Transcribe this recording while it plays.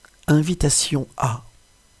Invitation à.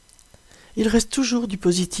 Il reste toujours du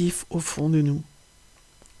positif au fond de nous.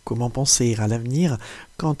 Comment penser à l'avenir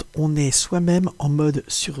quand on est soi-même en mode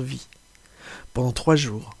survie? Pendant 3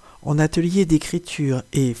 jours, en atelier d'écriture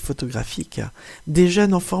et photographique, des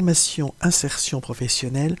jeunes en formation insertion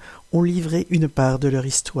professionnelle ont livré une part de leur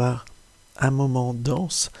histoire. Un moment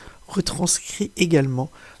dense, retranscrit également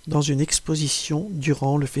dans une exposition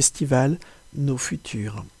durant le festival Nos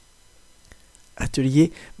Futurs.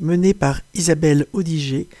 Atelier mené par Isabelle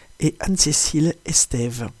Audiger et Anne-Cécile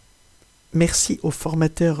Estève. Merci aux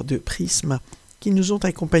formateurs de Prisme qui nous ont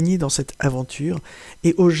accompagnés dans cette aventure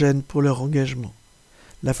et aux jeunes pour leur engagement.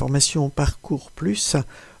 La formation Parcours Plus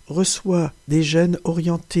reçoit des jeunes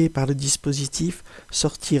orientés par le dispositif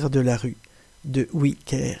Sortir de la rue de We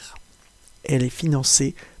Care. Elle est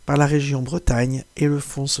financée par la région Bretagne et le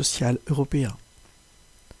Fonds social européen.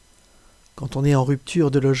 Quand on est en rupture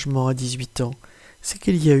de logement à 18 ans, c'est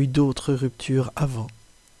qu'il y a eu d'autres ruptures avant.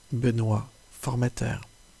 Benoît, formateur.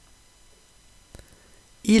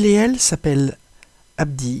 Il et elle s'appellent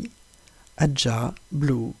Abdi, Adja,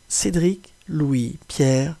 Blue, Cédric, Louis,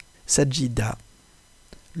 Pierre, Sajida.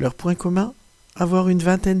 Leur point commun? Avoir une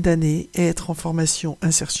vingtaine d'années et être en formation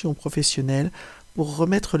insertion professionnelle pour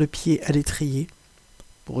remettre le pied à l'étrier.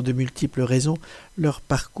 Pour de multiples raisons, leur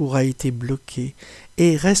parcours a été bloqué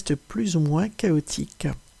et reste plus ou moins chaotique.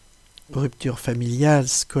 Rupture familiale,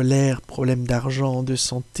 scolaire, problèmes d'argent, de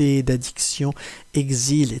santé, d'addiction,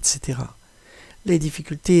 exil, etc. Les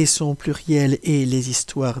difficultés sont plurielles et les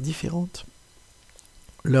histoires différentes.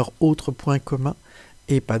 Leur autre point commun,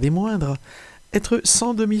 et pas des moindres, être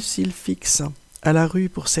sans domicile fixe, à la rue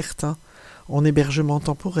pour certains, en hébergement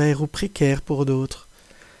temporaire ou précaire pour d'autres.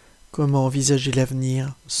 Comment envisager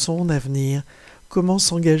l'avenir, son avenir, comment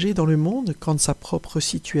s'engager dans le monde quand sa propre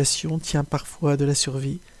situation tient parfois de la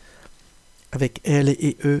survie? Avec elle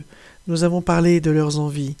et eux, nous avons parlé de leurs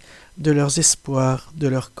envies, de leurs espoirs, de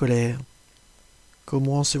leur colère.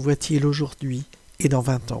 Comment se voient-ils aujourd'hui et dans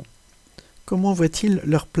 20 ans? Comment voient-ils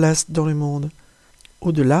leur place dans le monde?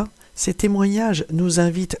 Au-delà, ces témoignages nous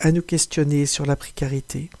invitent à nous questionner sur la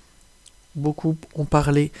précarité. Beaucoup ont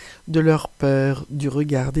parlé de leur peur du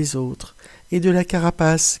regard des autres et de la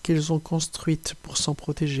carapace qu'ils ont construite pour s'en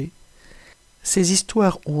protéger. Ces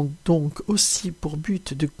histoires ont donc aussi pour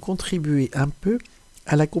but de contribuer un peu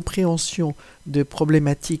à la compréhension de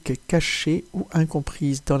problématiques cachées ou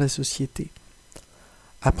incomprises dans la société.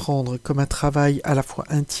 Apprendre comme un travail à la fois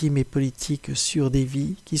intime et politique sur des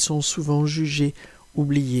vies qui sont souvent jugées,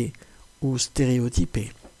 oubliées ou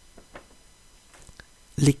stéréotypées.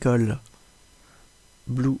 L'école.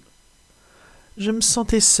 Blue. Je me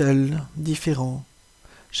sentais seul, différent.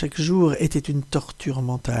 Chaque jour était une torture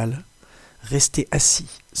mentale. Rester assis,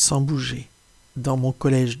 sans bouger, dans mon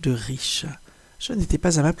collège de riches. Je n'étais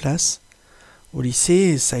pas à ma place. Au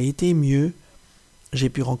lycée, ça a été mieux. J'ai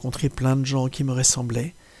pu rencontrer plein de gens qui me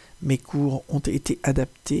ressemblaient. Mes cours ont été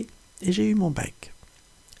adaptés et j'ai eu mon bac.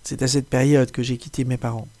 C'est à cette période que j'ai quitté mes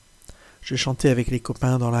parents. Je chantais avec les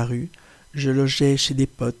copains dans la rue. Je logeais chez des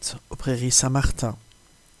potes aux Prairies Saint-Martin.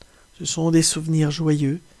 Ce sont des souvenirs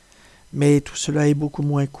joyeux, mais tout cela est beaucoup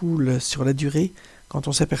moins cool sur la durée quand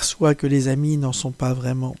on s'aperçoit que les amis n'en sont pas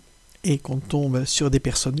vraiment et qu'on tombe sur des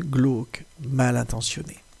personnes glauques, mal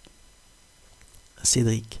intentionnées.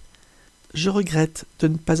 Cédric. Je regrette de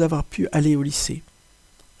ne pas avoir pu aller au lycée.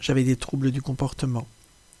 J'avais des troubles du comportement.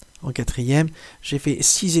 En 4e, j'ai fait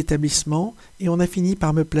 6 établissements et on a fini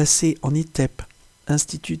par me placer en ITEP,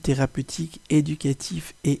 Institut thérapeutique,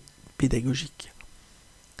 éducatif et pédagogique.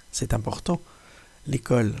 C'est important,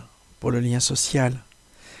 l'école, pour le lien social.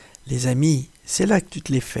 Les amis, c'est là que tu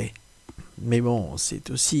te les fais. Mais bon, c'est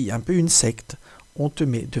aussi un peu une secte. On te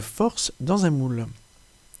met de force dans un moule.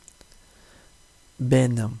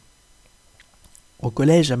 Ben. Au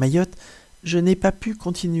collège à Mayotte, je n'ai pas pu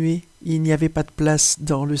continuer. Il n'y avait pas de place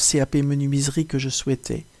dans le CAP menuiserie que je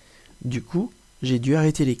souhaitais. Du coup, j'ai dû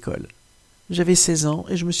arrêter l'école. J'avais 16 ans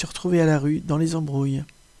et je me suis retrouvé à la rue dans les embrouilles.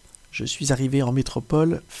 Je suis arrivé en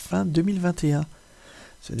métropole fin 2021.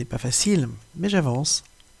 Ce n'est pas facile, mais j'avance.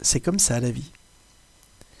 C'est comme ça la vie.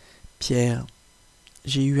 Pierre.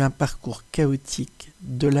 J'ai eu un parcours chaotique.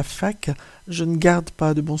 De la fac, je ne garde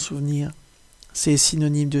pas de bons souvenirs. C'est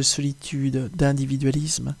synonyme de solitude,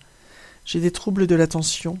 d'individualisme. J'ai des troubles de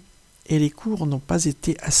l'attention et les cours n'ont pas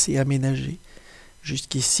été assez aménagés.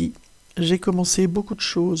 Jusqu'ici, j'ai commencé beaucoup de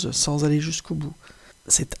choses sans aller jusqu'au bout.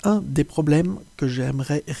 C'est un des problèmes que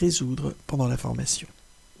j'aimerais résoudre pendant la formation.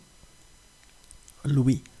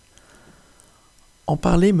 Louis. En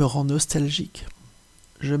parler me rend nostalgique.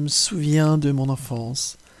 Je me souviens de mon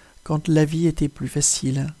enfance, quand la vie était plus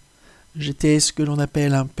facile. J'étais ce que l'on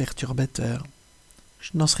appelle un perturbateur.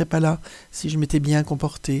 Je n'en serais pas là si je m'étais bien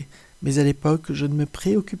comporté, mais à l'époque, je ne me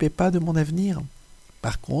préoccupais pas de mon avenir.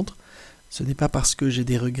 Par contre, ce n'est pas parce que j'ai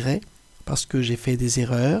des regrets, parce que j'ai fait des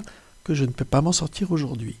erreurs, que je ne peux pas m'en sortir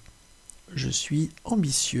aujourd'hui. Je suis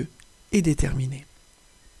ambitieux et déterminé.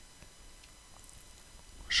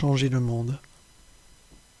 Changer le monde.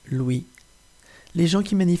 Louis. Les gens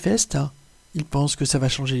qui manifestent, ils pensent que ça va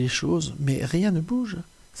changer les choses, mais rien ne bouge.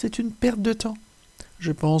 C'est une perte de temps.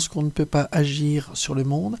 Je pense qu'on ne peut pas agir sur le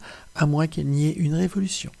monde à moins qu'il n'y ait une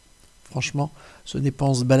révolution. Franchement, ce n'est pas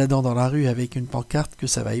en se baladant dans la rue avec une pancarte que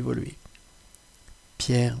ça va évoluer.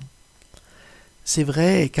 Pierre. C'est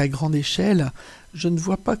vrai qu'à grande échelle, je ne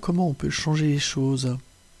vois pas comment on peut changer les choses.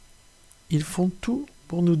 Ils font tout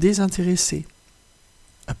pour nous désintéresser.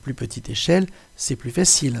 À plus petite échelle, c'est plus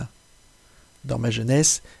facile. Dans ma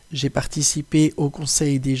jeunesse, j'ai participé au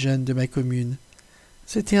conseil des jeunes de ma commune.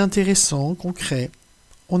 C'était intéressant, concret.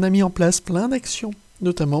 On a mis en place plein d'actions,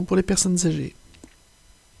 notamment pour les personnes âgées.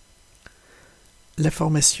 La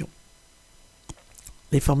formation.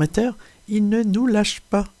 Les formateurs, ils ne nous lâchent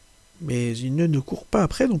pas, mais ils ne nous courent pas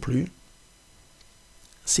après non plus.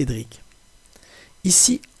 Cédric.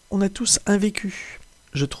 Ici, on a tous un vécu.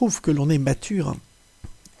 Je trouve que l'on est mature.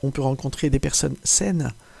 On peut rencontrer des personnes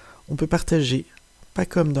saines. On peut partager, pas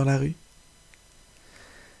comme dans la rue.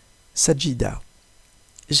 Sajida.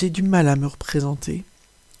 J'ai du mal à me représenter.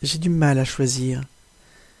 J'ai du mal à choisir.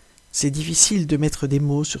 C'est difficile de mettre des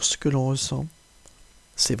mots sur ce que l'on ressent.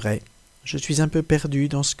 C'est vrai, je suis un peu perdu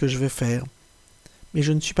dans ce que je veux faire. Mais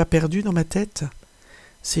je ne suis pas perdu dans ma tête.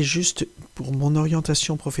 C'est juste pour mon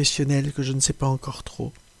orientation professionnelle que je ne sais pas encore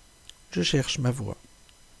trop. Je cherche ma voie.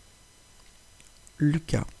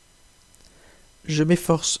 Lucas. Je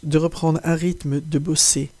m'efforce de reprendre un rythme de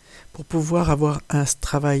bosser pour pouvoir avoir un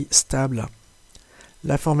travail stable.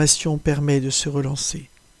 La formation permet de se relancer.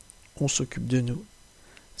 On s'occupe de nous.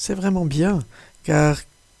 C'est vraiment bien, car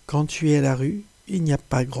quand tu es à la rue, il n'y a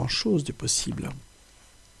pas grand-chose de possible.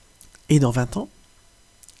 Et dans 20 ans,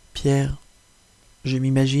 Pierre, je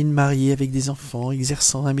m'imagine marié avec des enfants,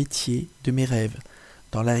 exerçant un métier de mes rêves,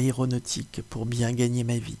 dans l'aéronautique pour bien gagner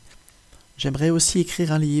ma vie. J'aimerais aussi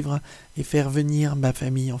écrire un livre et faire venir ma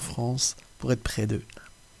famille en France pour être près d'eux.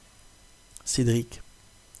 Cédric,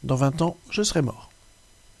 dans 20 ans, je serai mort.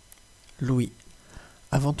 Louis,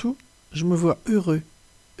 avant tout, je me vois heureux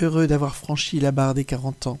d'avoir franchi la barre des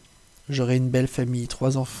 40 ans. J'aurai une belle famille,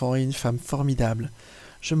 3 enfants et une femme formidable.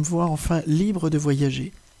 Je me vois enfin libre de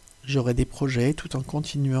voyager. J'aurai des projets tout en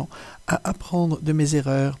continuant à apprendre de mes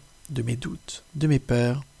erreurs, de mes doutes, de mes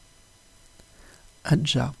peurs.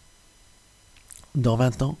 Adja. Dans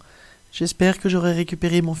 20 ans, j'espère que j'aurai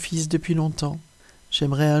récupéré mon fils depuis longtemps.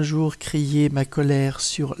 J'aimerais un jour crier ma colère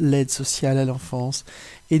sur l'aide sociale à l'enfance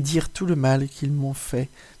et dire tout le mal qu'ils m'ont fait,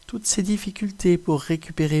 toutes ces difficultés pour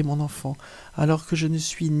récupérer mon enfant, alors que je ne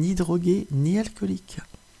suis ni droguée ni alcoolique.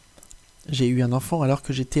 J'ai eu un enfant alors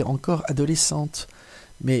que j'étais encore adolescente,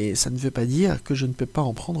 mais ça ne veut pas dire que je ne peux pas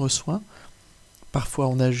en prendre soin. Parfois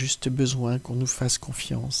on a juste besoin qu'on nous fasse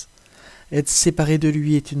confiance. Être séparé de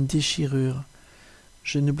lui est une déchirure.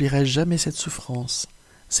 Je n'oublierai jamais cette souffrance.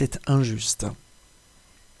 C'est injuste.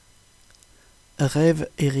 Rêve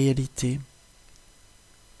et réalité.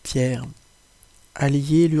 Pierre.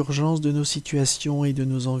 Allier l'urgence de nos situations et de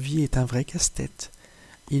nos envies est un vrai casse-tête.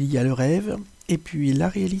 Il y a le rêve et puis la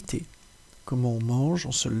réalité. Comment on mange,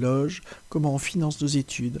 on se loge, comment on finance nos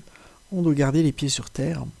études. On doit garder les pieds sur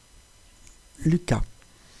terre. Lucas.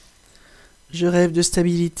 Je rêve de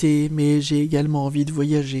stabilité, mais j'ai également envie de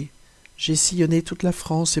voyager. J'ai sillonné toute la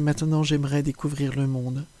France et maintenant j'aimerais découvrir le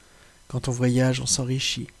monde. Quand on voyage, on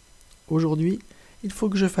s'enrichit. Aujourd'hui, il faut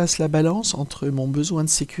que je fasse la balance entre mon besoin de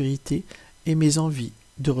sécurité et mes envies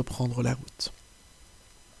de reprendre la route.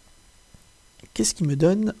 Qu'est-ce qui me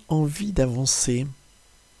donne envie d'avancer ?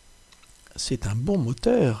 C'est un bon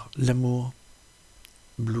moteur, l'amour.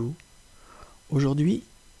 Blue. Aujourd'hui,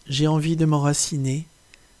 j'ai envie de m'enraciner.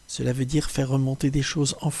 Cela veut dire faire remonter des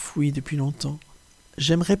choses enfouies depuis longtemps.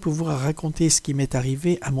 J'aimerais pouvoir raconter ce qui m'est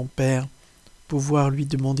arrivé à mon père, pouvoir lui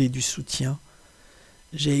demander du soutien.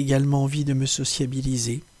 J'ai également envie de me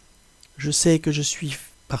sociabiliser. Je sais que je suis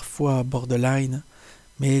parfois borderline,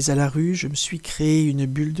 mais à la rue, je me suis créé une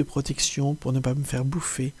bulle de protection pour ne pas me faire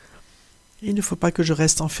bouffer. Il ne faut pas que je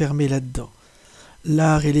reste enfermé là-dedans.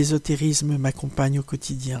 L'art et l'ésotérisme m'accompagnent au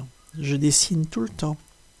quotidien. Je dessine tout le temps.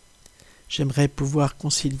 J'aimerais pouvoir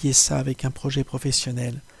concilier ça avec un projet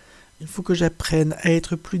professionnel. Il faut que j'apprenne à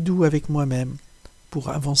être plus doux avec moi-même. Pour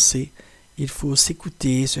avancer, il faut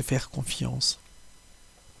s'écouter et se faire confiance.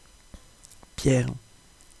 Pierre,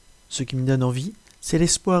 ce qui me donne envie, c'est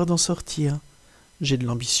l'espoir d'en sortir. J'ai de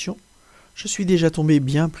l'ambition. Je suis déjà tombé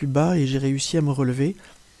bien plus bas et j'ai réussi à me relever.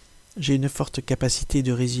 J'ai une forte capacité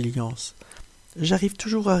de résilience. J'arrive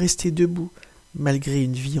toujours à rester debout, malgré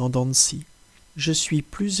une vie en dents de scie. Je suis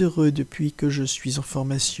plus heureux depuis que je suis en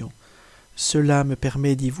formation. Cela me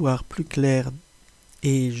permet d'y voir plus clair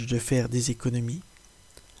et de faire des économies.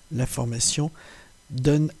 La formation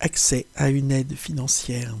donne accès à une aide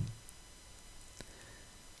financière.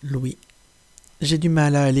 Louis. J'ai du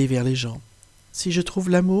mal à aller vers les gens. Si je trouve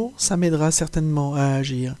l'amour, ça m'aidera certainement à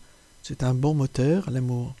agir. C'est un bon moteur,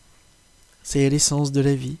 l'amour. C'est l'essence de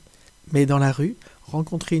la vie. Mais dans la rue,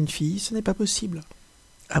 rencontrer une fille, ce n'est pas possible.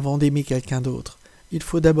 Avant d'aimer quelqu'un d'autre, il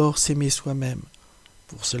faut d'abord s'aimer soi-même.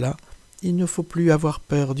 Pour cela, il ne faut plus avoir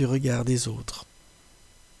peur du regard des autres.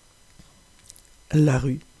 La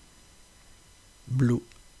rue. Blue.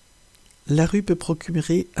 La rue peut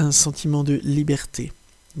procurer un sentiment de liberté,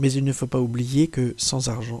 mais il ne faut pas oublier que sans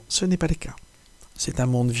argent, ce n'est pas le cas. C'est un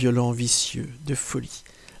monde violent, vicieux, de folie.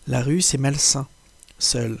 La rue, c'est malsain.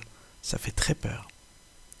 Seul, ça fait très peur.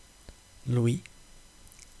 Louis.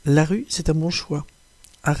 La rue, c'est un bon choix.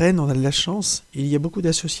 À Rennes, on a de la chance, il y a beaucoup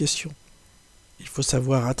d'associations. Il faut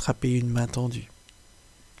savoir attraper une main tendue.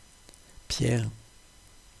 Pierre.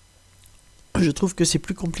 Je trouve que c'est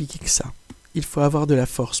plus compliqué que ça. Il faut avoir de la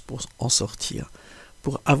force pour en sortir,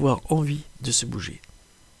 pour avoir envie de se bouger.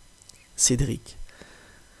 Cédric.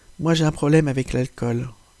 Moi, j'ai un problème avec l'alcool.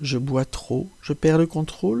 Je bois trop, je perds le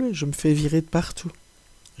contrôle, je me fais virer de partout.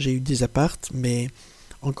 J'ai eu des appartes, mais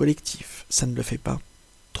en collectif, ça ne le fait pas.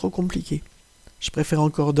 Trop compliqué. Je préfère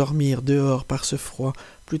encore dormir dehors par ce froid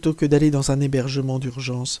plutôt que d'aller dans un hébergement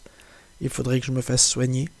d'urgence. Il faudrait que je me fasse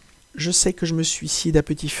soigner. Je sais que je me suicide à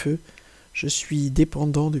petit feu. Je suis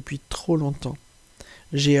dépendant depuis trop longtemps.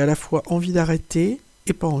 J'ai à la fois envie d'arrêter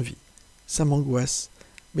et pas envie. Ça m'angoisse.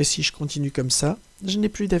 Mais si je continue comme ça, je n'ai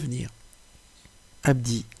plus d'avenir.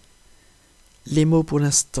 Abdi. Les mots pour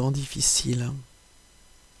l'instant difficiles.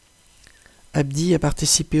 Abdi a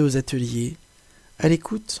participé aux ateliers, à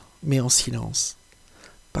l'écoute, mais en silence.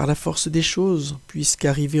 Par la force des choses,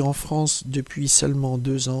 puisqu'arrivé en France depuis seulement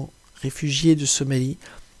 2 ans, réfugié de Somalie,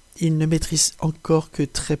 il ne maîtrise encore que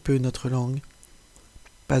très peu notre langue.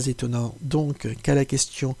 Pas étonnant donc qu'à la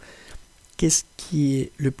question « Qu'est-ce qui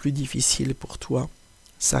est le plus difficile pour toi ?»,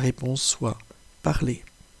 sa réponse soit « Parler ».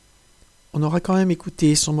 On aura quand même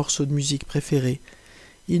écouté son morceau de musique préféré.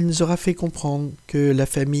 Il nous aura fait comprendre que la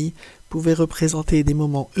famille pouvait représenter des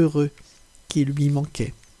moments heureux qui lui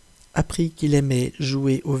manquaient. Appris qu'il aimait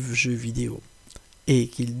jouer aux jeux vidéo et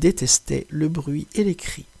qu'il détestait le bruit et les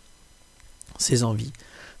cris. Ses envies,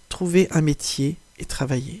 trouver un métier et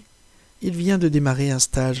travailler. Il vient de démarrer un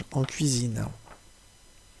stage en cuisine.